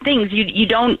things. You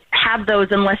don't have those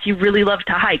unless you really love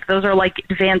to hike. Those are like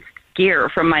advanced gear,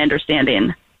 from my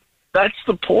understanding. That's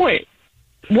the point.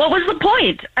 What was the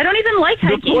point? I don't even like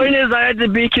hiking. The point is I had to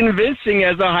be convincing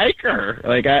as a hiker.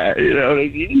 Like, you know what I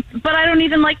mean? But I don't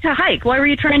even like to hike. Why were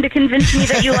you trying to convince me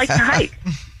that you like to hike?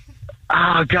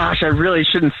 Oh, gosh, I really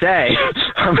shouldn't say.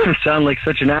 I'm going to sound like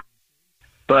such an ass.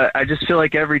 But I just feel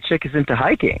like every chick is into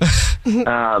hiking.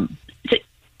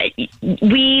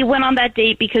 We went on that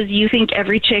date because you think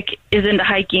every chick is into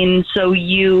hiking, so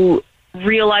you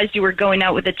realized you were going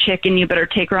out with a chick and you better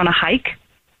take her on a hike?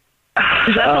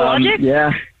 Is that the logic?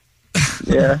 Yeah.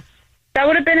 Yeah. That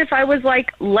would have been if I was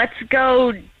like, let's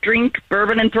go drink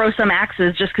bourbon and throw some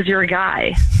axes just because you're a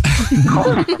guy.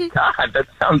 Oh, my God. That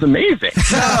sounds amazing.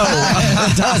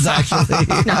 It does, actually.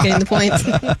 Not getting the point.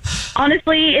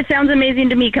 Honestly, it sounds amazing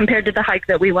to me compared to the hike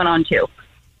that we went on to.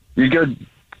 You'd go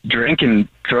drink and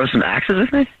throw some axes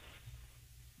with me?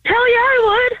 Hell yeah,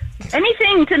 I would.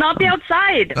 Anything to not be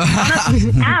outside on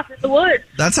a path in the woods.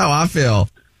 That's how I feel.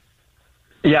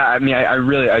 Yeah, I mean,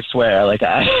 I swear, like,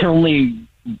 I only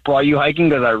brought you hiking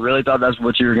because I really thought that's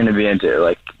what you were going to be into.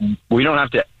 Like, we don't have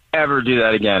to ever do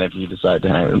that again if you decide to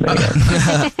hang with me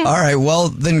again. All right, well,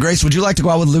 then, Grace, would you like to go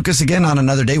out with Lucas again on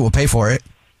another date? We'll pay for it.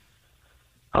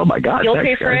 Oh, my God. You'll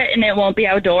pay for it and it won't be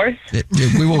outdoors?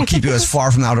 We will keep you as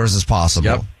far from the outdoors as possible.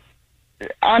 Yep.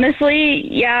 Honestly,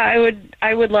 yeah,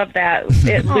 I would love that.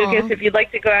 Lucas, if you'd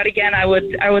like to go out again, I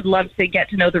would love to get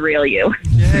to know the real you.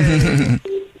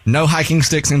 No hiking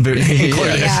sticks and boots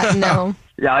included. Yeah, no.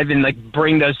 Yeah, I've been like,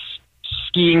 bring those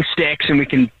skiing sticks and we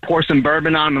can pour some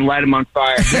bourbon on them and light them on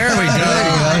fire. There we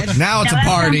go. Now it's a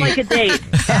party. That sounds like a date.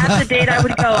 That's a date I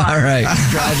would go on. All right,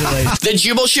 congratulations. The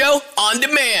Jubal Show on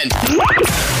demand.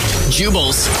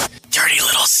 Jubal's dirty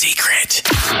little secret.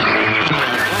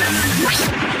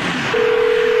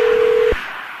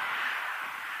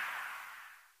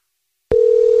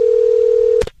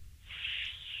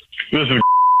 This is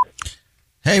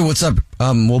Hey, what's up?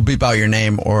 We'll beep out your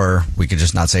name, or we could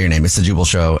just not say your name. It's the Jubal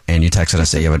Show, and you texted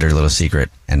us that you have a dirty little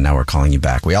secret, and now we're calling you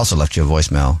back. We also left you a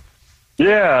voicemail.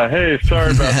 Yeah, hey,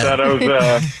 sorry about that. I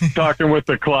was talking with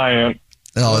the client.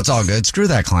 Oh, it's all good. Screw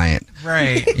that client.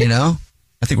 Right. You know?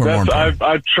 I think we're more important.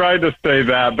 I tried to say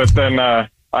that, but then I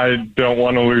don't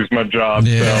want to lose my job.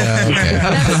 Yeah, so. okay.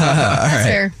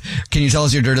 All right. Can you tell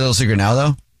us your dirty little secret now,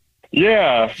 though?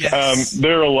 Yeah, Yes.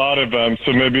 there are a lot of them,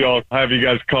 so maybe I'll have you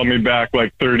guys call me back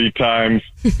like 30 times.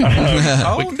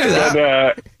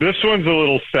 But this one's a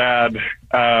little sad.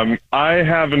 I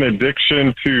have an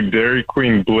addiction to Dairy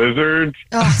Queen Blizzards.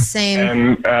 Oh, same.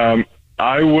 And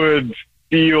I would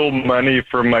steal money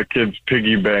from my kids'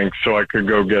 piggy bank so I could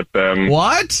go get them.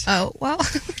 What? Oh, well.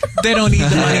 They don't need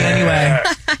the money anyway.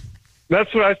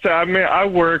 That's what I said. I mean, I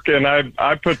work and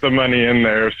I put the money in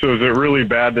there. So is it really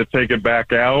bad to take it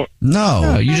back out?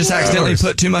 No. You just accidentally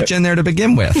put too much in there to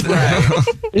begin with.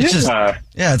 It's just,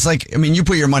 it's like, I mean, you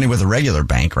put your money with a regular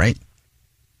bank, right?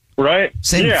 Right?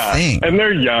 Same thing. And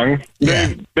they're young.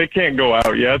 They can't go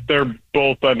out yet. They're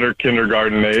both under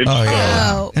kindergarten age. Oh,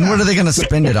 yeah. And what are they going to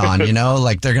spend it on, you know?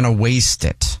 Like, they're going to waste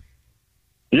it.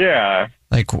 Yeah.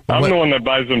 Like, I'm the one that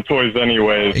buys them toys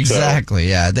anyways. Exactly,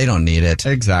 yeah. They don't need it.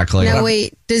 Exactly. No,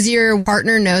 wait. Does your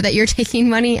partner know that you're taking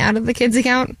money out of the kids'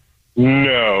 account?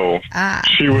 No.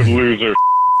 She would lose her.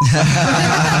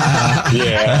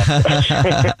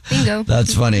 Yeah. Bingo.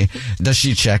 That's funny. Does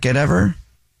she check it ever?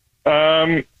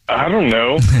 I don't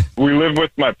know. We live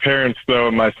with my parents, though.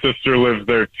 And my sister lives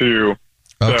there, too.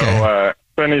 Okay. So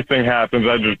if anything happens,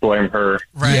 I just blame her.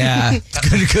 Right. Yeah.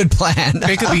 Good plan.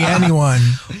 It could be anyone.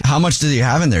 How much do you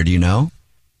have in there? Do you know?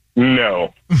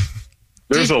 No.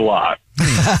 There's a lot.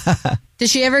 Does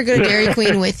she ever go to Dairy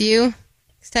Queen with you?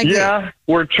 Yeah,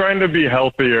 we're trying to be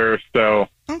healthier, so.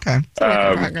 Okay.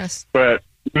 Progress. But,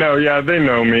 no, yeah, they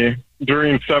know me.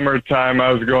 During summertime,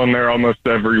 I was going there almost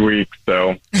every week,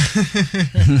 so.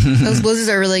 Those blizzards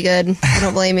are really good. I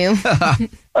don't blame you.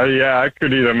 Yeah, I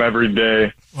could eat them every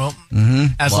day. Well,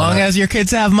 as long as your kids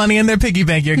have money in their piggy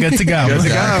bank, you're good to go. Good to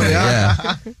go,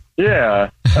 yeah. Yeah,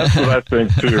 that's what I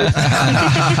think, too.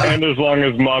 And as long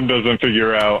as mom doesn't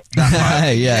figure out.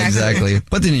 Yeah, exactly.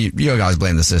 But then you always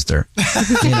blame the sister.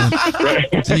 You know?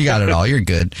 Right. So you got it all. You're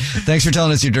good. Thanks for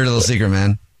telling us your dirty little secret,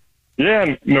 man.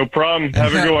 Yeah, no problem.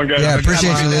 Have a good one, guys. Yeah,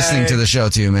 appreciate you listening to the show,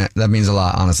 too, man. That means a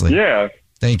lot, honestly. Yeah.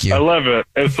 Thank you. I love it.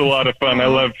 It's a lot of fun. I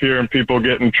love hearing people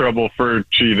get in trouble for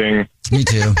cheating. Me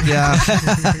too. Yeah.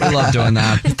 I love doing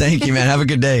that. Thank you, man. Have a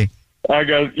good day. I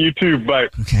got you too. Bye.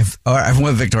 Okay. All right, I'm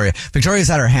with Victoria. Victoria's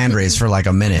had her hand raised for like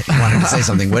a minute. Wanted to say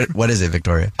something. What is it,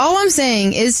 Victoria? All I'm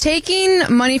saying is taking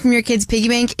money from your kid's piggy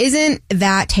bank isn't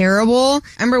that terrible.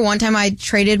 I remember one time I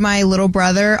traded my little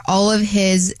brother all of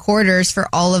his quarters for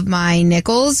all of my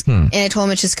nickels. And I told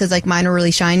him it's just because like mine were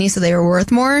really shiny, so they were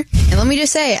worth more. And let me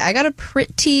just say, I got a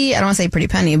pretty, I don't want to say pretty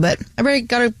penny, but I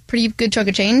got a pretty good chunk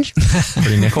of change.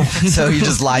 Pretty nickel. So you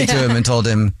just lied to him and told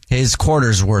him his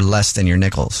quarters were less than your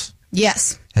nickels.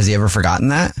 Yes. Has he ever forgotten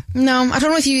that? No, I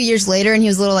told him a few years later, and he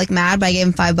was a little like mad, but I gave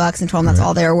him $5 and told him that's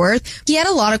all they were worth. He had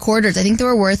a lot of quarters. I think they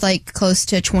were worth like close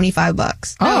to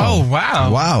 $25. Oh,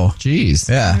 wow. Wow. Jeez.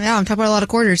 Yeah. Yeah, I'm talking about a lot of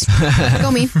quarters.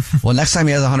 Go me. Well, next time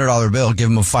he has a $100 bill, give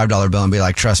him a $5 bill and be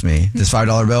like, trust me, this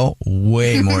 $5 bill,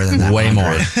 way more than that. Way more.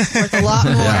 Worth a lot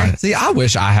more. Yeah. See, I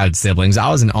wish I had siblings. I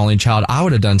was an only child. I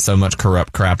would have done so much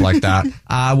corrupt crap like that.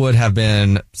 I would have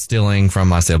been stealing from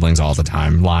my siblings all the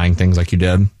time, lying things like you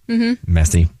did. Mm-hmm.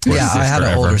 Messy. Yeah, I had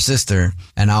an older sister,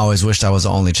 and I always wished I was the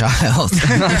only child.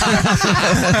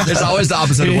 It's always the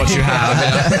opposite of what you have.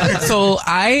 Yeah. So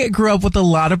I grew up with a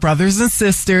lot of brothers and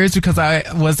sisters because I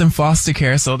was in foster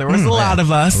care, so there was a lot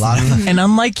of us. And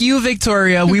unlike you,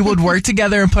 Victoria, we would work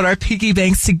together and put our piggy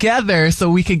banks together so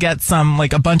we could get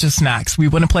a bunch of snacks. We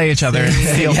wouldn't play each other and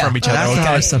steal from each other. That's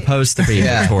how it's supposed to be,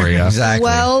 Victoria. Exactly.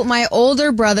 Well, my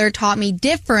older brother taught me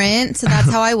different, so that's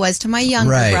how I was to my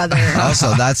younger brother.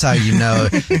 Also, that's how you know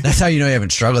you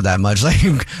haven't struggled that much. Like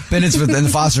Bennett's within the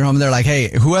foster home, they're like,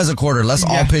 hey, who has a quarter? Let's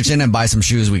all pitch in and buy some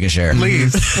shoes we can share.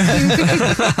 Please.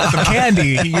 Some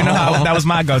candy. You know how that was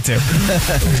my go-to.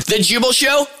 The Jubal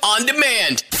Show on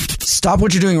demand. Stop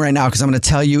what you're doing right now because I'm going to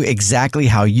tell you exactly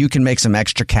how you can make some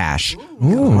extra cash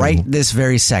right this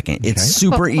very second. It's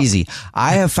super easy.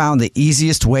 I have found the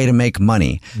easiest way to make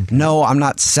money. No, I'm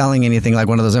not selling anything like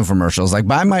one of those infomercials. Like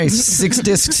buy my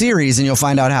 6-disc series and you'll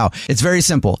find out how. It's very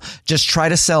simple. Just try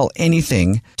to sell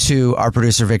anything to our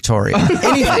producer, Victoria.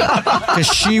 Anything. Because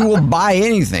she will buy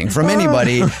anything from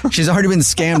anybody. She's already been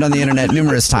scammed on the internet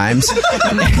numerous times.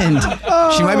 And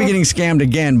she might be getting scammed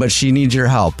again, but she needs your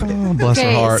help. Bless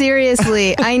her heart.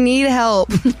 Seriously, I need help.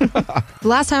 The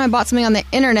last time I bought something on the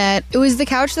internet, it was the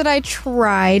couch that I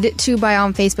tried to buy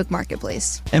on Facebook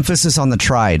Marketplace. Emphasis on the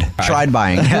tried. Tried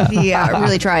buying. Yeah, I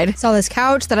really tried. Saw this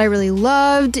couch that I really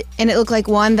loved, and it looked like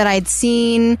one that I'd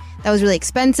seen that was really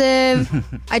expensive.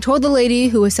 I told the lady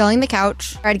who was selling the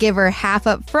couch I'd give her half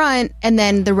up front and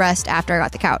then the rest after I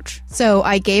got the couch. So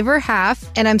I gave her half,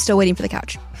 and I'm still waiting for the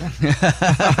couch.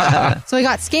 So I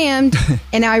got scammed,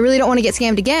 and now I really don't want to get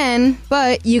scammed again,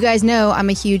 but you guys know I'm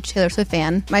a huge Taylor Swift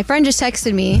fan. My friend just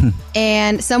texted me,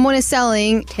 and someone is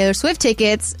selling Taylor Swift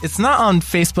tickets. It's not on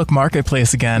Facebook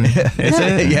Marketplace again, is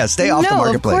it? Yeah, stay off the No,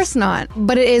 Marketplace. of course not,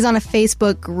 but it is on a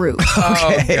Facebook group.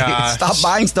 Okay, stop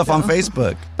buying stuff on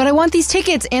Facebook. But I want these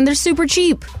tickets, and they're super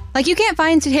cheap. Like, you can't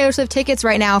find Taylor Swift tickets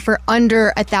right now for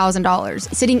under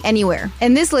 $1,000 sitting anywhere.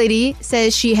 And this lady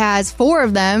says she has 4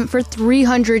 of them for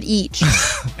 $300 each.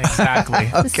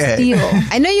 Exactly. Okay. Steal.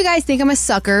 I know you guys think I'm a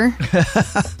sucker,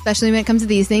 especially when it comes to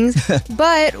these things.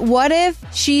 But what if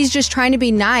she's just trying to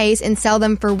be nice and sell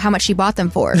them for how much she bought them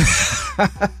for?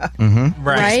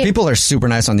 Right? People are super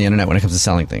nice on the internet when it comes to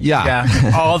selling things. Yeah,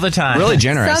 all the time. Really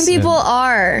generous. Some people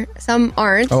are. Some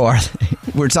aren't. Oh, are they?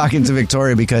 We're talking to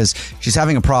Victoria because she's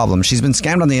having a problem. She's been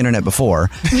scammed on the internet before.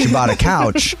 She bought a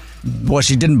couch. Well,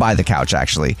 she didn't buy the couch,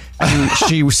 actually.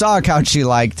 She saw a couch she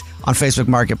liked on Facebook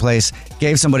Marketplace,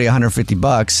 gave somebody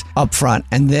 $150 up front,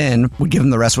 and then would give them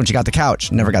the rest when she got the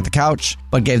couch. Never got the couch,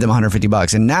 but gave them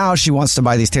 $150. And now she wants to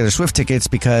buy these Taylor Swift tickets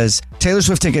because Taylor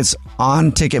Swift tickets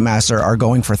on Ticketmaster are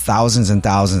going for thousands and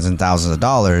thousands and thousands of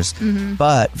dollars.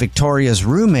 But Victoria's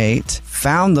roommate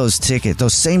found those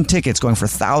same tickets going for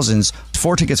thousands,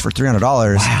 4 tickets for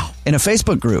 $300 in a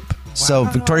Facebook group. So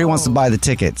Victoria wants to buy the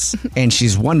tickets, and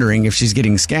she's wondering if she's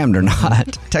getting scammed or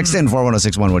not. Text in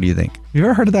 41061. What do you think? You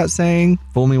ever heard of that saying?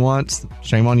 Fool me once,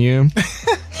 shame on you.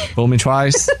 Fool me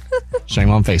twice, shame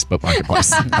on Facebook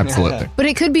Marketplace. Absolutely. But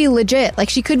it could be legit. Like,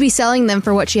 she could be selling them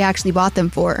for what she actually bought them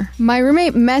for. My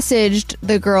roommate messaged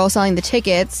the girl selling the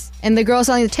tickets, and the girl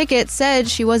selling the tickets said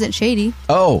she wasn't shady.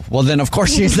 Oh, well then of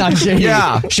course she's not shady.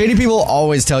 Yeah. Shady people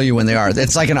always tell you when they are.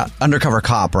 It's like an undercover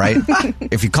cop, right?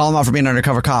 If you call them out for being an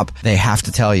undercover cop, they have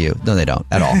to tell you. No, they don't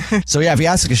at all. So yeah, if you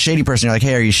ask a shady person, you're like,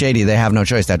 hey, are you shady? They have no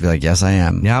choice. They'd be like, yes, I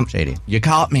am. Yeah, I'm shady. You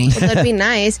caught me. Well, that'd be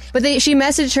nice. But she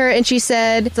messaged her, and she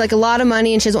said it's like a lot of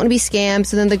money, and she doesn't want to be scammed.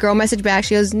 So then the girl messaged back.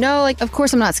 She goes, no, like, of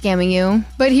course I'm not scamming you.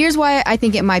 But here's why I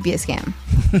think it might be a scam.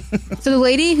 So the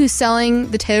lady who's selling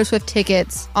the Taylor Swift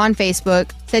tickets on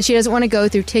Facebook said she doesn't want to go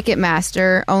through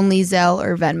Ticketmaster, only Zelle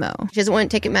or Venmo. She doesn't want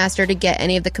Ticketmaster to get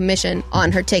any of the commission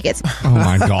on her tickets. Oh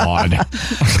my God.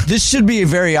 This should be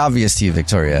very obvious to you,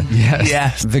 Victoria.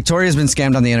 Yes. Victoria's been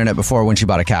scammed on the internet before when she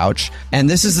bought a couch. And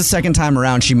this is the second time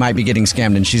around she might be getting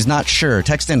scammed, and she's not sure.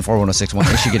 Text in 41061.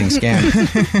 Is she getting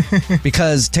scammed?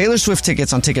 Because Taylor Swift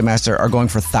tickets on Ticketmaster are going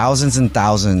for thousands and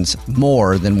thousands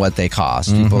more than what they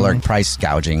cost. People are price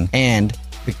gouging. And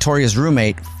Victoria's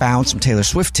roommate found some Taylor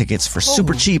Swift tickets for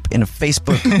super cheap in a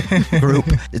Facebook group.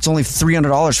 It's only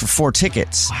 $300 for 4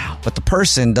 tickets. Wow. But the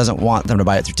person doesn't want them to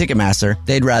buy it through Ticketmaster.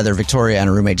 They'd rather Victoria and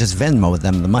her roommate just Venmo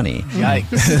them the money.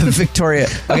 Yikes. Victoria,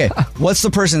 okay, what's the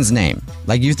person's name?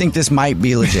 Like, you think this might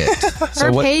be legit.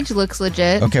 Her page looks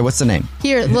legit. Okay, what's the name?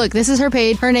 Here, look, this is her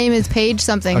page. Her name is Paige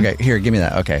something. Okay, here, give me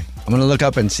that. Okay. I'm going to look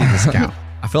up and see this account.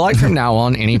 I feel like from now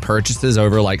on, any purchases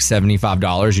over like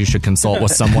 $75, you should consult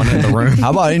with someone in the room. How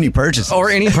about any purchases?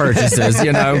 Or any purchases,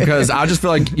 because I just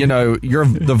feel like,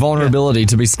 the vulnerability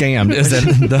to be scammed is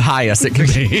at the highest it can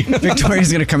be.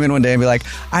 Victoria's going to come in one day and be like,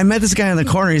 I met this guy in the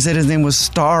corner. He said his name was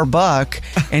Starbuck,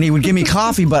 and he would give me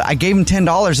coffee, but I gave him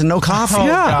 $10 and no coffee. Oh,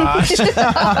 gosh.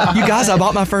 You guys, I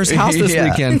bought my first house this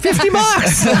weekend. $50.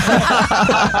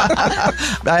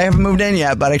 I haven't moved in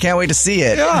yet, but I can't wait to see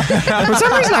it. Yeah. For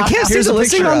some reason, I can't see the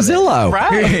listing on Zillow.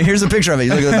 Right. Here's a picture of it. You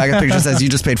look at the back of the picture. It says you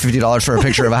just paid $50 for a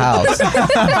picture of a house.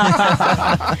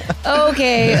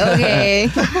 Okay.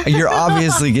 You're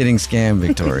obviously getting scammed,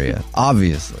 Victoria.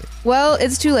 Obviously. Well,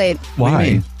 it's too late.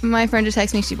 Why? My friend just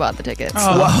texted me she bought the tickets.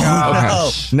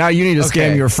 Okay. Now you need to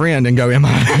scam your friend and go MIA.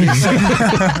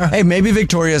 Hey, maybe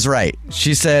Victoria's right.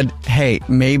 She said, hey,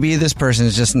 maybe this person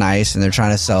is just nice and they're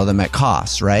trying to sell them at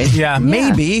cost, right? Yeah.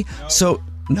 Maybe. So,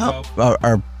 no.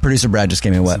 Our producer Brad just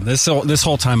gave me what? So this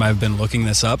whole time I've been looking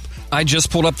this up. I just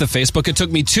pulled up the Facebook. It took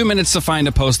me 2 minutes to find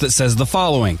a post that says the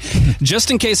following.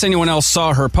 Just in case anyone else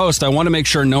saw her post, I want to make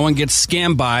sure no one gets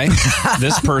scammed by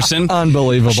this person.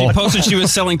 Unbelievable. She posted she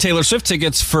was selling Taylor Swift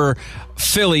tickets for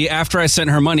Philly. After I sent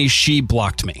her money, she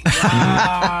blocked me.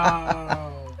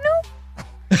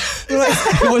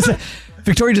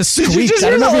 Victoria just squeaked. I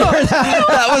don't know if you heard that.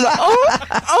 That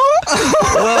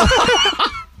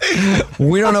was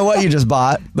We don't know what you just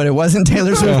bought, but it wasn't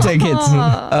Taylor Swift tickets.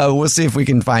 We'll see if we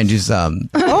can find you some.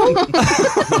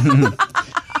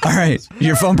 All right.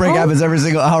 Your phone prank happens every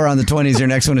single hour on the 20s. Your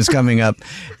next one is coming up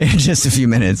in just a few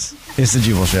minutes. It's The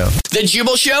Jubal Show. The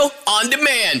Jubal Show on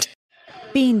demand.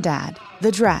 Bean Dad,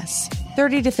 The Dress,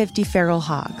 30 to 50 Feral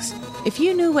Hogs. If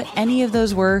you knew what any of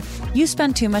those were, you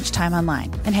spend too much time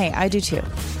online. And hey, I do too.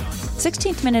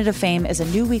 16th Minute of Fame is a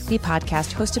new weekly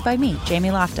podcast hosted by me,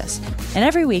 Jamie Loftus. And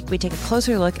every week we take a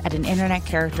closer look at an internet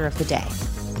character of the day.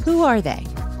 Who are they?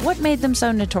 What made them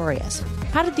so notorious?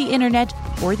 How did the internet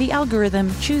or the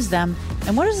algorithm choose them?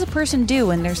 And what does a person do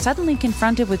when they're suddenly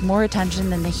confronted with more attention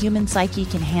than the human psyche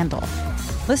can handle?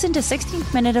 Listen to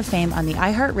 16th Minute of Fame on the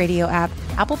iHeartRadio app,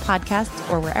 Apple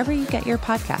Podcasts, or wherever you get your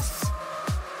podcasts.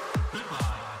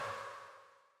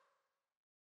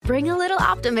 Bring a little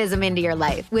optimism into your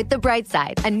life with The Bright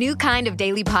Side, a new kind of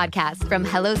daily podcast from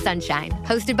Hello Sunshine,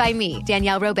 hosted by me,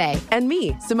 Danielle Robay. And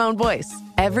me, Simone Boyce.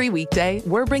 Every weekday,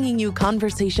 we're bringing you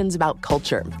conversations about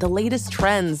culture, the latest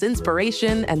trends,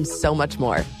 inspiration, and so much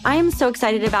more. I am so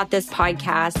excited about this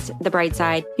podcast, The Bright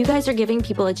Side. You guys are giving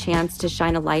people a chance to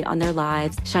shine a light on their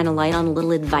lives, shine a light on a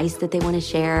little advice that they want to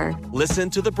share. Listen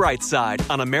to The Bright Side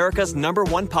on America's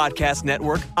 #1 podcast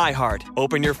network, iHeart.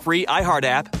 Open your free iHeart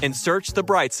app and search The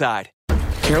Bright Side.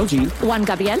 Karol G, Juan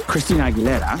Gabriel, Christina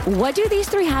Aguilera. What do these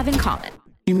three have in common?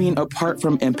 You mean apart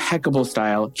from impeccable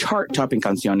style, chart-topping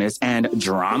canciones, and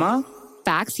drama?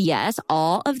 Facts, yes,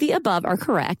 all of the above are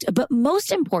correct, but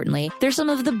most importantly, they're some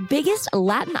of the biggest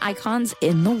Latin icons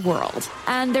in the world.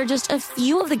 And they're just a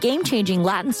few of the game-changing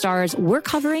Latin stars we're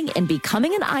covering in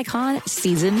Becoming an Icon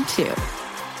Season 2.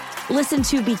 Listen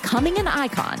to Becoming an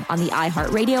Icon on the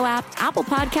iHeartRadio app, Apple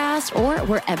Podcasts, or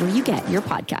wherever you get your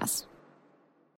podcasts.